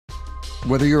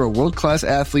Whether you're a world-class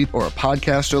athlete or a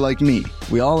podcaster like me,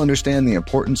 we all understand the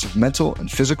importance of mental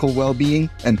and physical well-being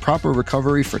and proper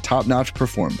recovery for top-notch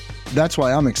performance. That's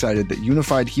why I'm excited that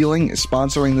Unified Healing is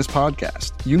sponsoring this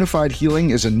podcast. Unified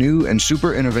Healing is a new and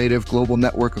super innovative global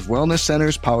network of wellness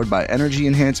centers powered by Energy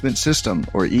Enhancement System,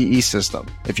 or EE System.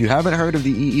 If you haven't heard of the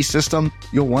EE System,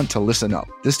 you'll want to listen up.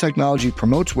 This technology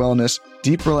promotes wellness,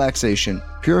 deep relaxation,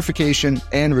 purification,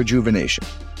 and rejuvenation.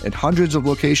 In hundreds of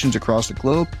locations across the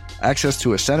globe, access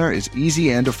to a center is easy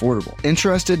and affordable.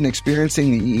 Interested in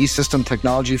experiencing the EE System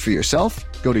technology for yourself?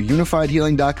 Go to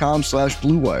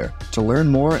unifiedhealing.com/bluewire to learn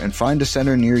more and find a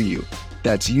center near you.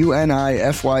 That's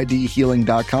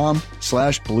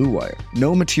unifydhealing.com/bluewire.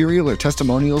 No material or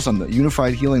testimonials on the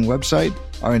Unified Healing website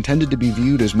are intended to be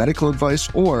viewed as medical advice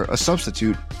or a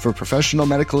substitute for professional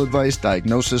medical advice,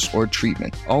 diagnosis, or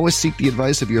treatment. Always seek the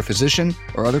advice of your physician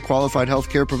or other qualified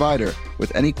healthcare provider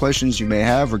with any questions you may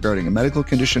have regarding a medical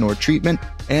condition or treatment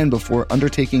and before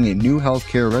undertaking a new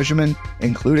healthcare regimen,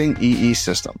 including EE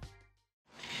System.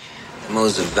 The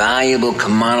most valuable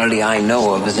commodity I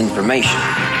know of is information.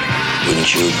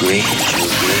 Wouldn't you agree?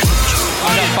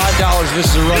 I got $5. This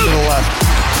is a run to the left.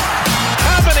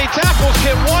 How many tackles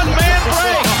can one man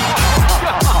break?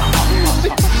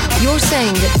 You're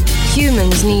saying that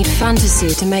humans need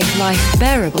fantasy to make life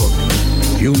bearable?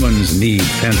 Humans need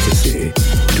fantasy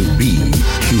to be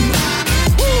human.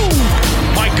 Woo!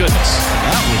 My goodness,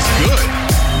 that was good.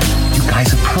 You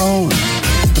guys are pros.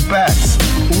 The best.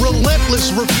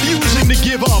 Relentless, refusing to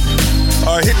give up.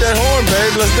 All right, hit that horn,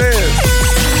 babe. Let's dance.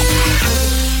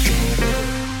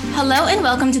 Hello and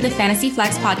welcome to the Fantasy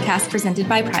Flex podcast presented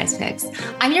by Prize Picks.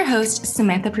 I'm your host,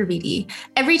 Samantha Praviti.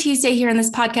 Every Tuesday here on this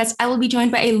podcast, I will be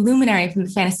joined by a luminary from the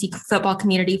fantasy football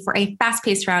community for a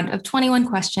fast-paced round of 21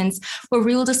 questions where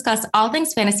we will discuss all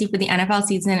things fantasy for the NFL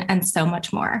season and so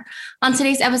much more. On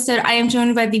today's episode, I am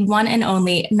joined by the one and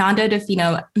only Nando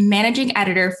Fino, managing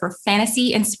editor for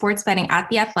fantasy and sports betting at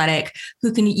The Athletic,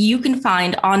 you can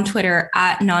find on Twitter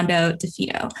at Nando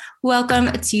Fino.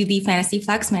 Welcome to the Fantasy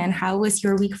Flex, man. How was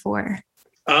your week 4?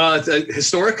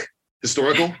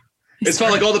 Historical. It's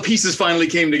felt like all the pieces finally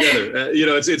came together.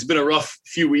 It's been a rough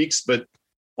few weeks, but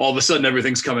all of a sudden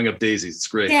everything's coming up daisies. It's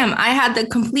great. Damn, I had the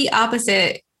complete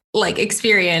opposite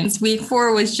experience. Week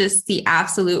 4 was just the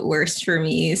absolute worst for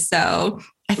me. So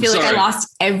I feel like I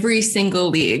lost every single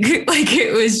league.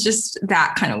 It was just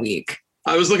that kind of week.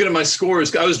 I was looking at my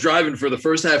scores. I was driving for the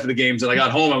first half of the games and I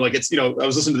got home. I'm like, I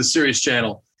was listening to the Sirius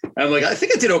channel. And I'm like, I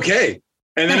think I did okay.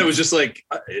 And then it was just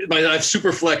I've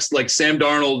super flexed Sam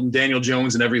Darnold and Daniel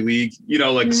Jones in every league,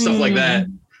 stuff like that.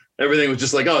 Everything was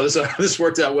just this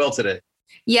worked out well today.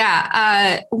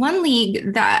 Yeah. One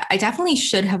league that I definitely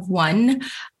should have won.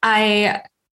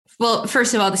 Well,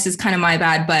 first of all, this is kind of my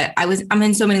bad, but I'm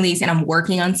in so many leagues and I'm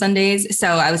working on Sundays. So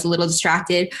I was a little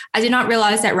distracted. I did not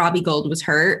realize that Robbie Gould was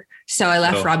hurt. So I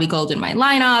left Robbie Gould in my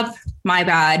lineup. My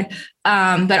bad.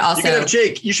 But also you can have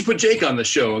Jake. You should put Jake on the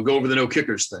show and go over the no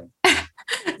kickers thing.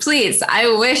 Please. I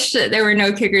wish that there were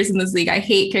no kickers in this league. I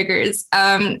hate kickers.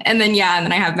 And then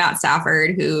I have Matt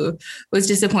Stafford, who was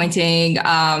disappointing.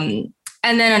 And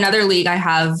then another league, I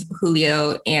have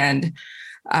Julio and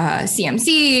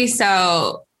CMC.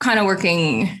 So kind of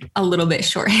working a little bit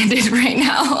shorthanded right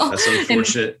now. That's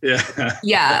unfortunate.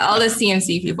 Yeah, all the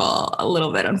CMC people, a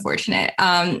little bit unfortunate.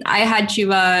 I had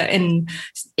Chuba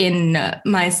in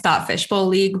my Scott Fishbowl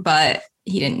league, but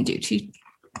he didn't do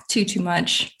too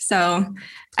much. So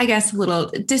I guess a little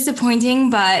disappointing,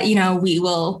 but we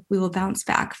will bounce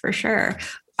back for sure.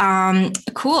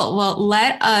 Cool. Well,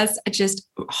 let us just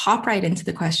hop right into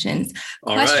the questions.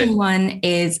 Question 1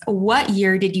 is, what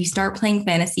year did you start playing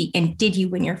fantasy and did you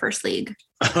win your first league?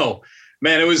 Oh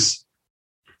man, it was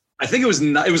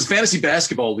fantasy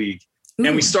basketball league. Ooh.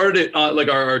 And we started it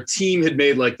our team had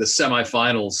made the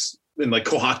semifinals in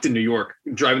Cohocton, New York,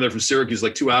 driving there from Syracuse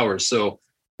 2 hours. So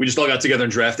we just all got together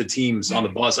and drafted teams on the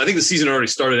bus. I think the season had already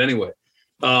started anyway.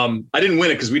 I didn't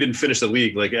win it because we didn't finish the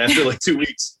league. After 2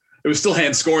 weeks. It was still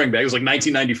hand scoring back. It was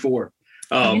 1994.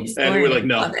 And we were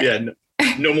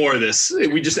no more of this.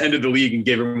 We just ended the league and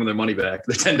gave everyone their money back,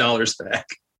 the $10 back.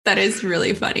 That is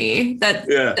really funny. That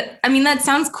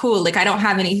sounds cool. I don't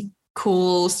have any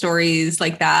cool stories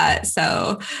like that.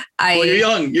 So Well,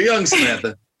 you're young,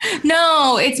 Samantha.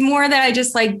 No, it's more that I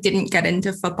just didn't get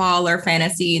into football or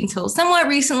fantasy until somewhat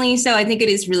recently. So I think it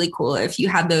is really cool if you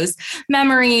have those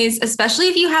memories, especially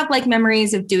if you have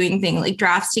memories of doing things like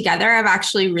drafts together. I've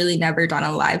actually really never done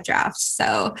a live draft.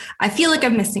 So I feel like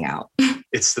I'm missing out.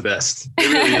 It's the best.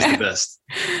 It really is the best.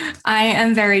 I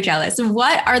am very jealous.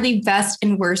 What are the best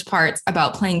and worst parts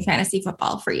about playing fantasy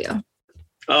football for you?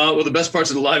 Well, the best parts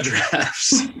of the live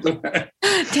drafts.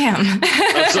 Damn.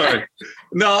 I'm sorry.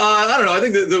 No, I don't know. I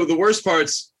think the worst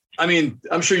parts, I mean,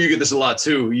 I'm sure you get this a lot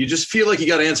too. You just feel like you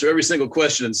got to answer every single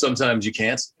question and sometimes you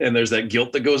can't. And there's that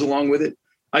guilt that goes along with it.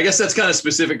 I guess that's kind of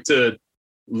specific to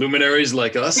luminaries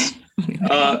like us.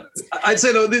 I'd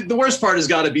say though, the worst part has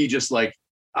got to be just like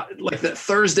that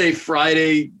Thursday,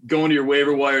 Friday, going to your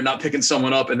waiver wire, not picking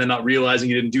someone up and then not realizing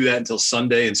you didn't do that until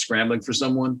Sunday and scrambling for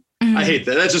someone. Mm-hmm. I hate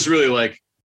that. That's just really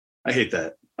I hate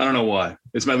that. I don't know why.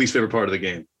 It's my least favorite part of the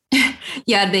game.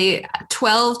 Yeah, the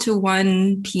 12 to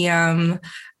 1 p.m.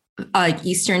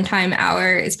 Eastern time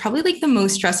hour is probably like the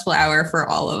most stressful hour for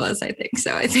all of us, I think.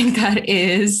 So I think that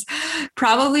is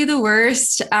probably the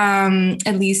worst,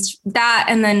 at least that.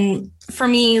 And then for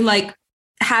me, like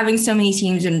having so many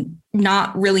teams and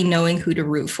not really knowing who to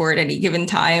root for at any given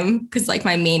time, because like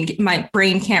my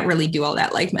brain can't really do all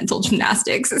that like mental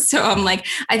gymnastics. So I'm like,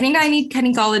 I think I need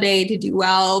Kenny Golladay to do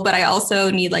well, but I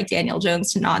also need like Daniel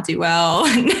Jones to not do well.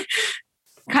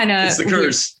 Kind of, it's the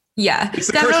curse. Yeah, it's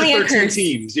the definitely curse of 13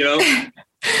 teams, you know.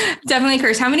 Definitely a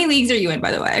curse. How many leagues are you in,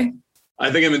 by the way?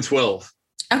 I think I'm in 12.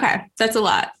 Okay, that's a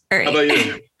lot. All right. How about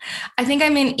you? I think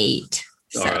I'm in 8.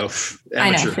 So, amateur. I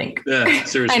know, I think. Yeah,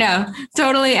 seriously. I know,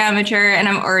 totally amateur, and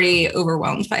I'm already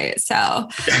overwhelmed by it. So, all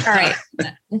right,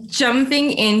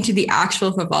 jumping into the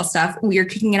actual football stuff, we are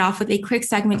kicking it off with a quick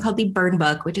segment called the Burn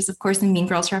Book, which is, of course, the Mean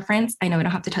Girls reference. I know I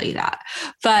don't have to tell you that.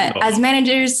 But as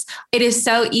managers, it is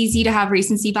so easy to have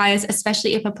recency bias,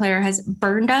 especially if a player has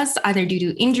burned us, either due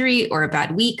to injury or a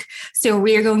bad week. So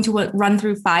we are going to run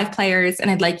through 5 players, and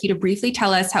I'd like you to briefly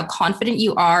tell us how confident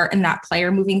you are in that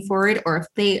player moving forward, or if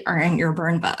they are in your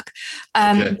burn book.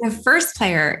 Okay. The first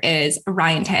player is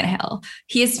Ryan Tannehill.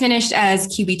 He has finished as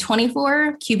QB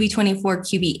 24, QB 24,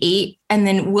 QB 8, and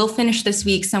then will finish this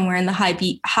week somewhere in the high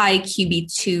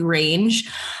QB 2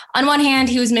 range. On one hand,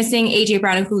 he was missing AJ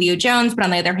Brown and Julio Jones, but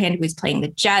on the other hand, he was playing the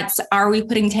Jets. Are we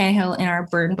putting Tannehill in our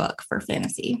burn book for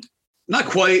fantasy? Not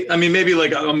quite. I mean, maybe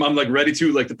like I'm like ready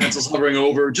to, like the pencil's hovering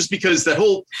over, just because that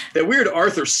weird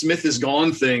Arthur Smith is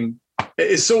gone thing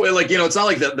is so, like, you know, it's not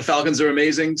like the Falcons are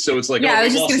amazing. So it's like, I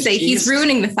was just going to say he's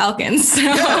ruining the Falcons. So.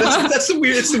 Yeah, that's the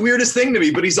weird. It's the weirdest thing to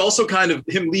me. But he's also kind of,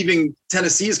 him leaving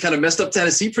Tennessee has kind of messed up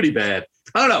Tennessee pretty bad.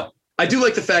 I don't know. I do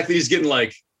like the fact that he's getting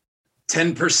like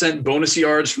 10% bonus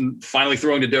yards from finally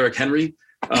throwing to Derrick Henry.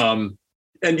 And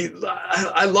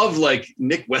I love like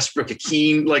Nick Westbrook,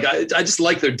 Akeem. Like I just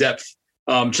like their depth.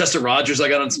 Chester Rogers, I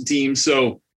got on some teams.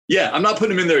 So yeah, I'm not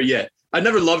putting him in there yet. I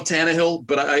never loved Tannehill,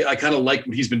 but I kind of like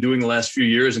what he's been doing the last few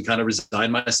years and kind of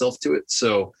resigned myself to it.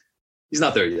 So he's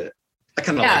not there yet. I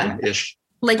kind of like him-ish.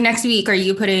 Like next week, are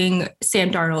you putting Sam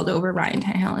Darnold over Ryan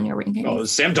Tannehill in your rankings? Oh,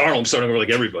 Sam Darnold, I'm starting over like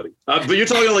everybody. But you're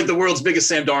talking like the world's biggest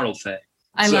Sam Darnold fan.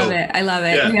 I love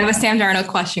it. Yeah. We have a Sam Darnold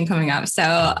question coming up,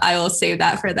 so I will save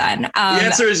that for then. The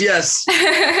answer is yes.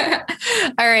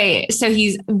 All right. So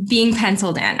he's being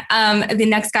penciled in. The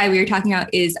next guy we were talking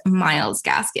about is Myles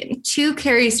Gaskin. 2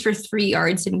 carries for 3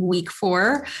 yards in week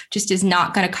 4 just is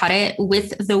not going to cut it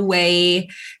with the way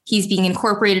he's being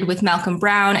incorporated with Malcolm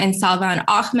Brown and Salvan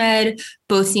Ahmed,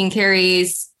 both seeing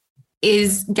carries.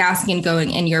 Is Gaskin going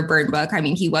in your burn book? I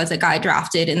mean, he was a guy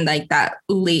drafted in like that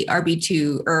late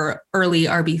RB2 or early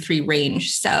RB3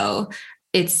 range. So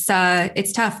it's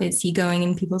tough. Is he going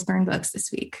in people's burn books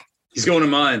this week? He's going to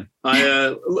mine.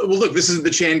 Well, look, this isn't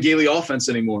the Chan Gailey offense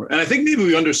anymore. And I think maybe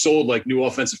we undersold like new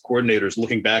offensive coordinators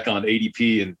looking back on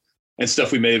ADP and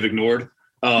stuff we may have ignored.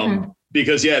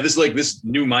 Because this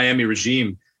new Miami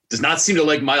regime does not seem to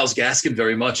like Myles Gaskin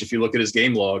very much if you look at his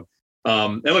game log.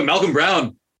 And look, Malcolm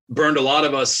Brown burned a lot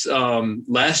of us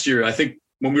last year. I think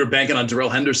when we were banking on Darrell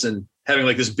Henderson having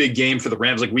like this big game for the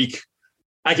Rams, like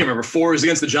I can't remember, 4 is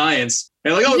against the Giants.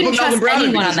 And like, we put Malcolm Brown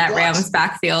anyone on that Rams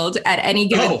backfield at any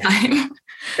given time.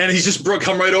 And he's just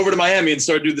come right over to Miami and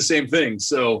started doing the same thing.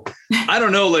 So I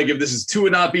don't know, like if this is Tua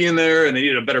not being there and they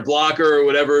needed a better blocker or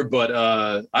whatever, but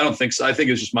I don't think so. I think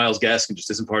it's just Myles Gaskin just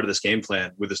isn't part of this game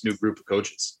plan with this new group of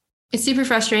coaches. It's super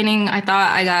frustrating. I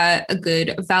thought I got a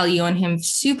good value on him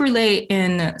super late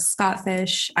in Scott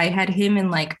Fish. I had him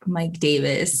in like Mike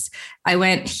Davis. I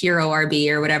went hero RB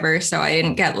or whatever. So I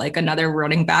didn't get like another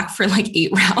running back for like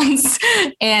 8 rounds.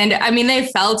 And I mean, they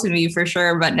fell to me for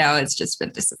sure, but no, it's just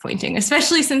been disappointing,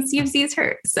 especially since CMC is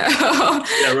hurt. So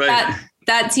yeah, right.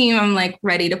 That team, I'm like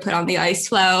ready to put on the ice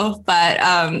flow. But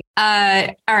all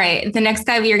right. The next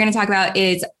guy we are going to talk about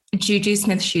is Juju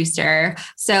Smith-Schuster.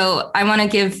 So I want to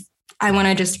give I want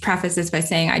to just preface this by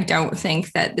saying I don't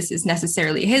think that this is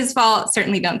necessarily his fault.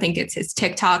 Certainly don't think it's his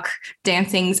TikTok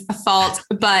dancing's fault,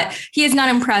 but he has not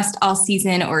impressed all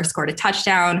season or scored a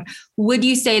touchdown. Would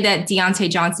you say that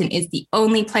Deontay Johnson is the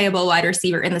only playable wide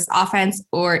receiver in this offense,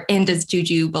 and does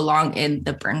Juju belong in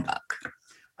the burn book?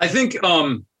 I think,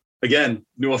 again,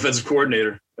 new offensive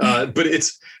coordinator, but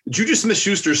it's Juju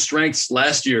Smith-Schuster's strengths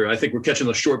last year. I think we're catching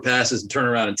those short passes and turning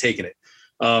around and taking it.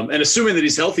 And assuming that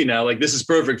he's healthy now, like this is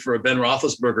perfect for a Ben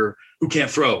Roethlisberger who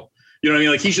can't throw. You know what I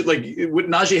mean? Like he should, like what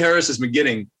Najee Harris has been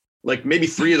getting, like maybe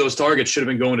 3 of those targets should have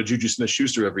been going to Juju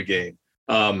Smith-Schuster every game.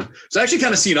 So I actually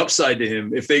kind of see an upside to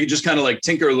him if they just kind of like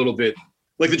tinker a little bit.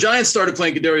 Like the Giants started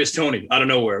playing Kadarius Toney out of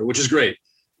nowhere, which is great.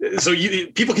 So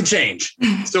people can change.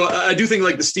 So I do think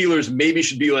like the Steelers maybe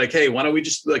should be like, hey, why don't we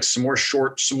just like some more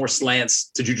slants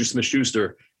to Juju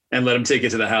Smith-Schuster and let him take it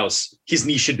to the house. His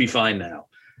knee should be fine now.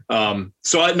 I'm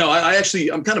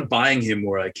kind of buying him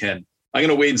where I can. I'm going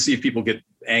to wait and see if people get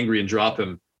angry and drop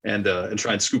him and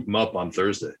try and scoop him up on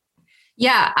Thursday.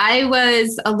 Yeah, I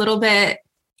was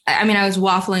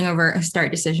waffling over a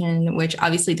start decision, which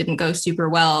obviously didn't go super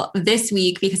well this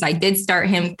week because I did start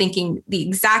him thinking the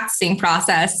exact same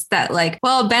process that like,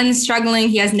 well, Ben's struggling.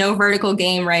 He has no vertical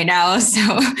game right now. So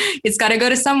it's got to go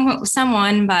to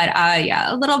someone. But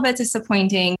a little bit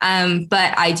disappointing.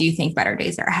 But I do think better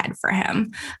days are ahead for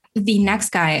him. The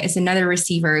next guy is another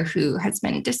receiver who has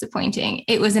been disappointing.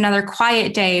 It was another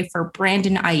quiet day for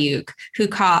Brandon Ayuk, who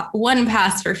caught 1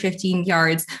 pass for 15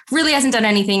 yards, really hasn't done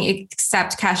anything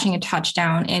except catching a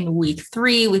touchdown in week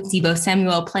 3 with Deebo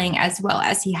Samuel playing as well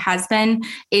as he has been.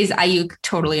 Is Ayuk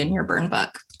totally in your burn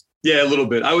book? Yeah, a little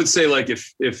bit. I would say like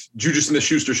if Juju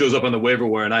Smith-Schuster shows up on the waiver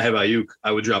wire and I have Ayuk,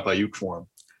 I would drop Ayuk for him.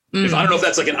 If I don't know if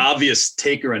that's like an obvious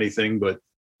take or anything, but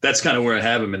that's kind of where I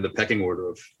have him in the pecking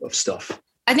order of stuff.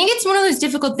 I think it's one of those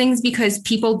difficult things because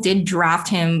people did draft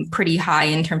him pretty high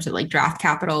in terms of like draft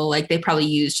capital. Like they probably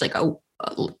used like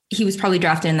he was probably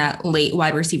drafted in that late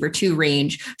wide receiver 2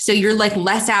 range. So you're like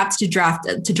less apt to draft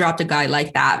a guy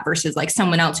like that versus like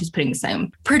someone else who's putting the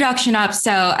same production up.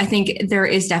 So I think there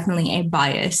is definitely a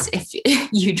bias if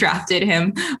you drafted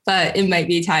him, but it might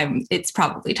be time. It's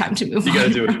probably time to move on. You got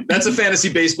to do it. That's a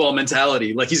fantasy baseball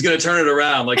mentality. Like he's going to turn it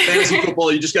around. Like fantasy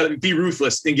football, you just got to be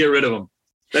ruthless and get rid of him.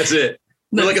 That's it.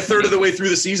 They're like a third of the way through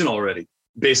the season already,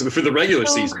 basically for the regular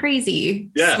season. Crazy.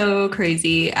 Yeah. So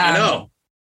crazy. I know.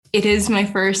 It is my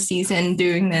first season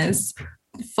doing this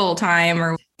full time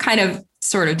or kind of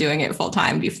sort of doing it full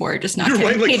time before, just not. You're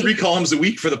writing like 3 columns a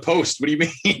week for the Post. What do you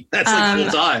mean? That's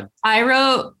like full time. I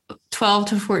wrote 12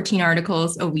 to 14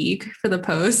 articles a week for the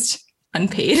Post,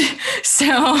 unpaid.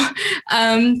 So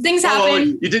things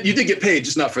happen. You did get paid,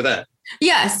 just not for that.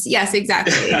 Yes,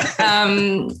 exactly.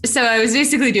 So I was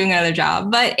basically doing another job,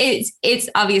 but it's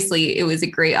obviously it was a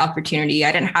great opportunity.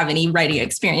 I didn't have any writing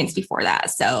experience before that.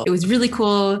 So it was really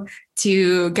cool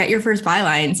to get your first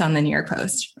bylines on the New York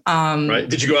Post. Right.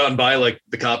 Did you go out and buy like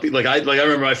the copy? I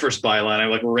remember my first byline. I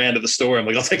like ran to the store. I'm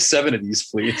like, I'll take 7 of these,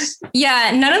 please.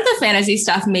 Yeah. None of the fantasy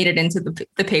stuff made it into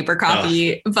the paper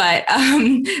copy, but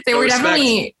there were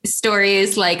definitely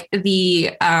stories like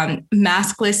the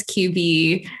maskless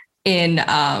QB in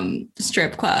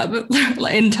strip club,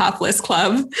 in topless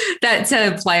club, that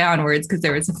to play on words because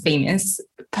there was a famous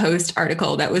Post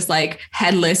article that was like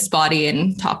headless body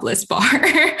and topless bar.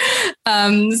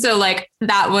 So like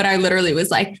that one, I literally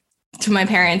was like to my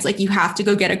parents, like, you have to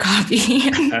go get a copy.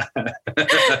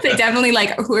 They definitely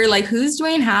were like, who's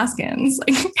Dwayne Haskins?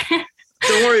 Like,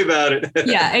 don't worry about it.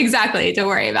 Yeah, exactly. Don't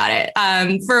worry about it.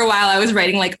 For a while, I was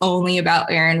writing like only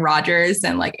about Aaron Rodgers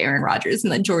and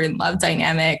the Jordan Love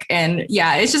dynamic. And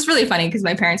yeah, it's just really funny because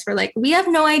my parents were like, we have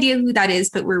no idea who that is,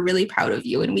 but we're really proud of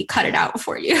you and we cut it out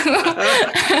for you.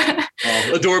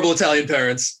 Adorable Italian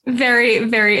parents. Very,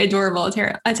 very adorable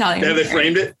Italian. Yeah, they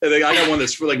framed it. I got one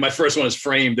that's like my first one is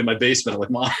framed in my basement. I'm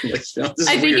like, Mom, this is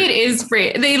I think weird. It is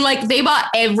framed. They bought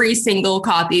every single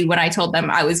copy when I told them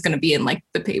I was going to be in like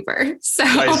the paper. So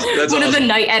nice. One of the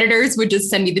night editors would just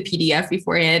send me the PDF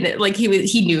beforehand. Like he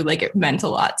knew like it meant a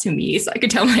lot to me. So I could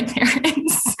tell my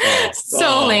parents.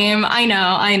 Lame. I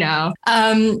know.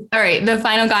 All right. The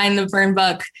final guy in the burn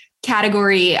book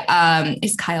category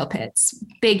is Kyle Pitts.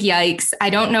 Big yikes. I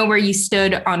don't know where you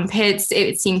stood on Pitts.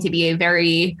 It seemed to be a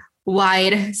very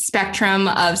wide spectrum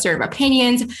of sort of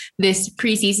opinions. This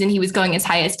preseason, he was going as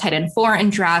high as tight end 4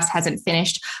 in drafts, hasn't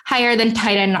finished higher than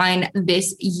tight end 9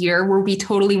 this year. Were we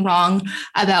totally wrong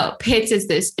about Pitts as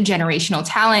this generational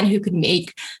talent who could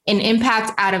make an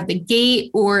impact out of the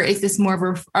gate? Or is this more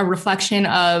of a reflection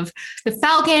of the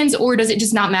Falcons, or does it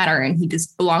just not matter and he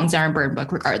just belongs in our burn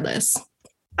book regardless?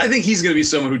 I think he's going to be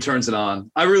someone who turns it on.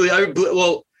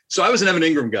 So I was an Evan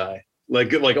Ingram guy.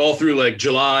 like all through like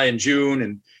July and June.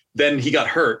 And then he got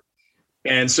hurt.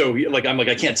 And so I'm like,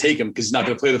 I can't take him because he's not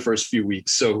going to play the first few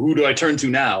weeks. So who do I turn to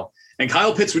now? And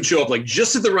Kyle Pitts would show up like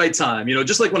just at the right time,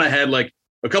 just like when I had like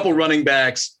a couple running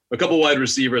backs, a couple wide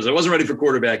receivers. I wasn't ready for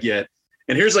quarterback yet.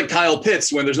 And here's like Kyle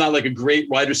Pitts when there's not like a great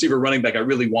wide receiver running back I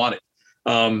really wanted.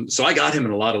 So I got him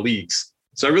in a lot of leagues.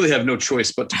 So I really have no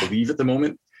choice but to believe at the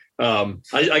moment. I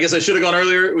guess I should have gone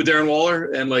earlier with Darren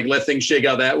Waller and like let things shake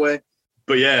out that way.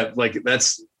 But yeah, like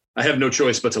I have no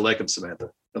choice but to like him, Samantha.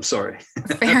 I'm sorry.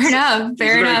 Fair enough.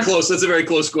 Fair enough. Close. That's a very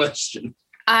close question.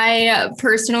 I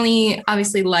personally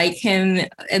obviously like him,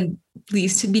 at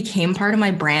least it became part of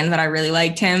my brand that I really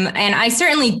liked him. And I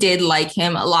certainly did like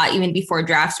him a lot, even before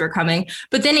drafts were coming.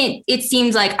 But then it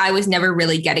seems like I was never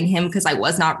really getting him because I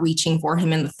was not reaching for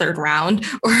him in the third round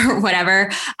or whatever.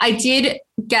 I did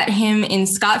get him in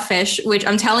Scott Fish, which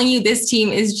I'm telling you, this team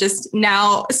is just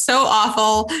now so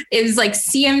awful. It was like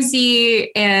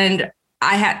CMC, and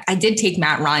I did take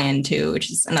Matt Ryan too, which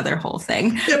is another whole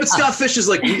thing. Yeah, but Scott Fish is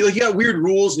like you got weird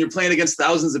rules and you're playing against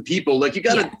thousands of people. Like you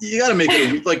gotta make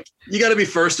it like you gotta be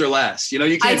first or last. You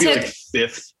can't be like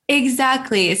fifth.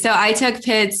 Exactly. So I took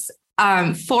Pitts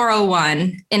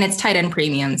 401 and it's tight end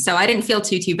premium. So I didn't feel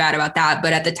too bad about that.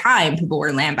 But at the time, people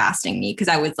were lambasting me because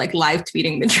I was like live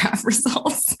tweeting the draft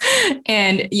results.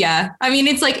 And yeah, I mean,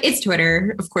 it's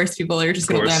Twitter. Of course, people are just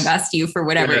going to lambast you for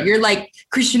whatever. Yeah. You're like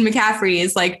Christian McCaffrey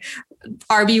is like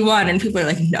RB1 and people are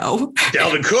like, no.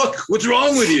 Dalvin Cook, what's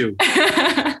wrong with you?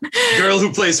 Girl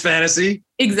who plays fantasy.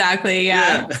 Exactly.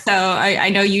 Yeah. So I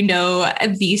know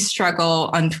the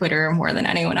struggle on Twitter more than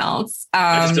anyone else.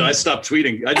 I stopped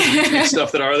tweeting. I just retweet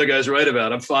stuff that our other guys write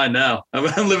about. I'm fine now.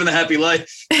 I'm living a happy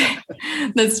life.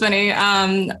 That's funny.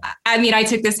 I mean, I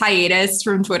took this hiatus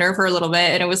from Twitter for a little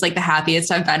bit and it was like the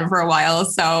happiest I've been for a while.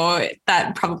 So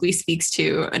that probably speaks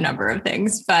to a number of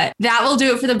things, but that will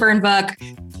do it for the burn book.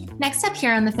 Next up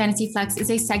here on the Fantasy Flex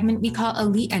is a segment we call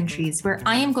Elite Entries, where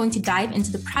I am going to dive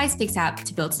into the PrizePicks app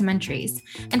to build some entries.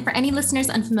 And for any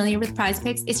listeners unfamiliar with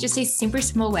PrizePicks, it's just a super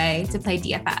simple way to play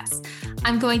DFS.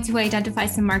 I'm going to identify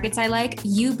some markets I like,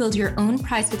 you build your own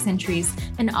PrizePicks entries,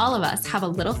 and all of us have a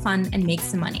little fun and make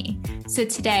some money. So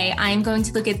today, I am going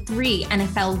to look at 3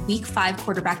 NFL Week 5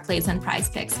 quarterback plays on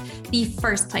PrizePicks. The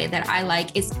first play that I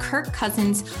like is Kirk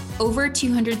Cousins over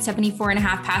 274.5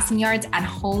 passing yards at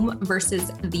home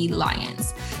versus the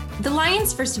Lions. The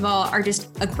Lions, first of all, are just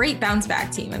a great bounce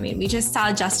back team. I mean, we just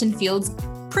saw Justin Fields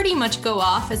pretty much go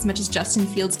off as much as Justin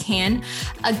Fields can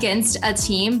against a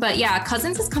team. But yeah,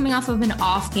 Cousins is coming off of an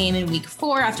off game in week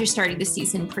 4 after starting the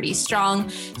season pretty strong.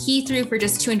 He threw for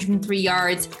just 203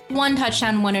 yards, 1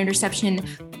 touchdown, 1 interception,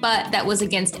 but that was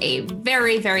against a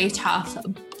very, very tough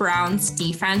Browns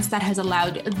defense that has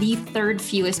allowed the 3rd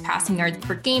fewest passing yards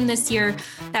per game this year.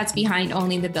 That's behind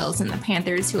only the Bills and the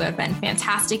Panthers, who have been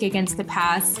fantastic against the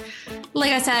pass.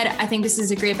 Like I said, I think this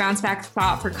is a great bounce back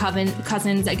spot for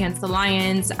Cousins against the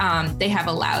Lions. They have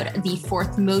allowed the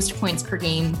 4th most points per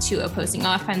game to opposing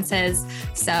offenses.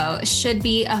 So it should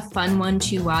be a fun one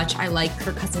to watch. I like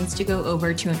Kirk Cousins to go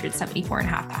over 274.5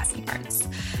 passing yards.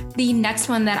 The next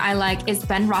one that I like is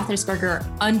Ben Roethlisberger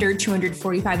under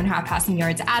 245.5 passing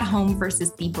yards at home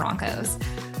versus the Broncos.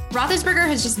 Roethlisberger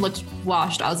has just looked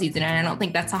washed all season, and I don't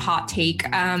think that's a hot take.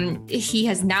 He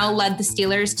has now led the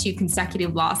Steelers to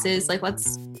consecutive losses. Like,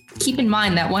 let's keep in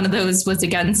mind that one of those was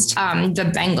against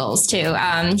the Bengals too.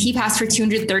 He passed for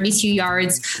 232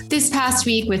 yards this past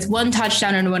week with 1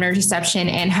 touchdown and 1 interception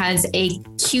and has a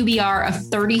QBR of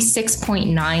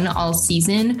 36.9 all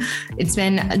season. It's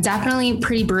been definitely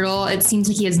pretty brutal. It seems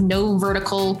like he has no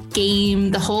vertical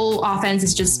game. The whole offense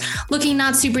is just looking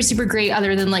not super, super great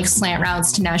other than like slant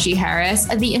routes to Najee Harris.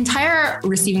 The entire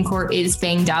receiving corps is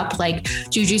banged up. Like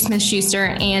Juju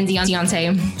Smith-Schuster and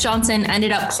Deontay Johnson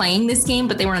ended up playing this game,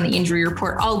 but they were on the injury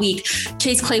report all week.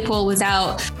 Chase Claypool was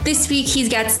out. This week, he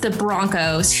gets the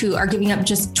Broncos, who are giving up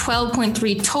just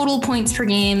 12.3 total points per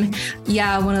game.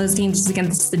 Yeah, one of those games is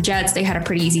against the Jets. They had a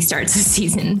pretty easy start to the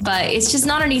season, but it's just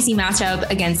not an easy matchup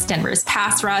against Denver's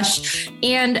pass rush.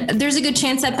 And there's a good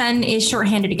chance that Ben is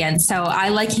shorthanded again. So I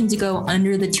like him to go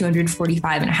under the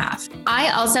 245.5. I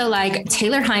also like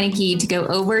Taylor Heineke to go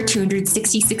over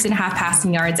 266.5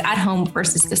 passing yards at home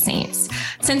versus the Saints.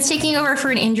 Since taking over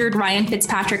for an injured Ryan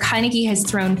Fitzpatrick Heinicke has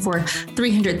thrown for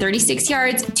 336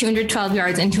 yards, 212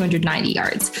 yards, and 290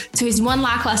 yards. So his one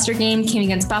lackluster game came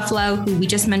against Buffalo, who we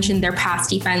just mentioned their pass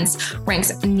defense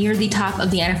ranks near the top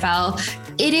of the NFL.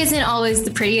 It isn't always the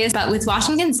prettiest, but with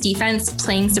Washington's defense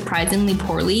playing surprisingly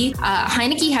poorly,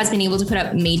 Heinicke has been able to put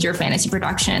up major fantasy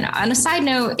production. On a side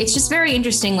note, it's just very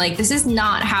interesting. Like, this is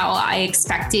not how I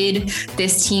expected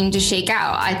this team to shake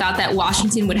out. I thought that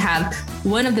Washington would have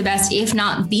one of the best, if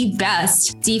not the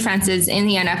best, defenses in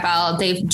the NFL. They've